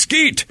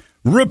 mesquite,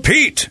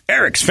 repeat.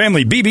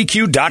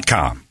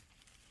 Eric'sFamilyBBQ.com.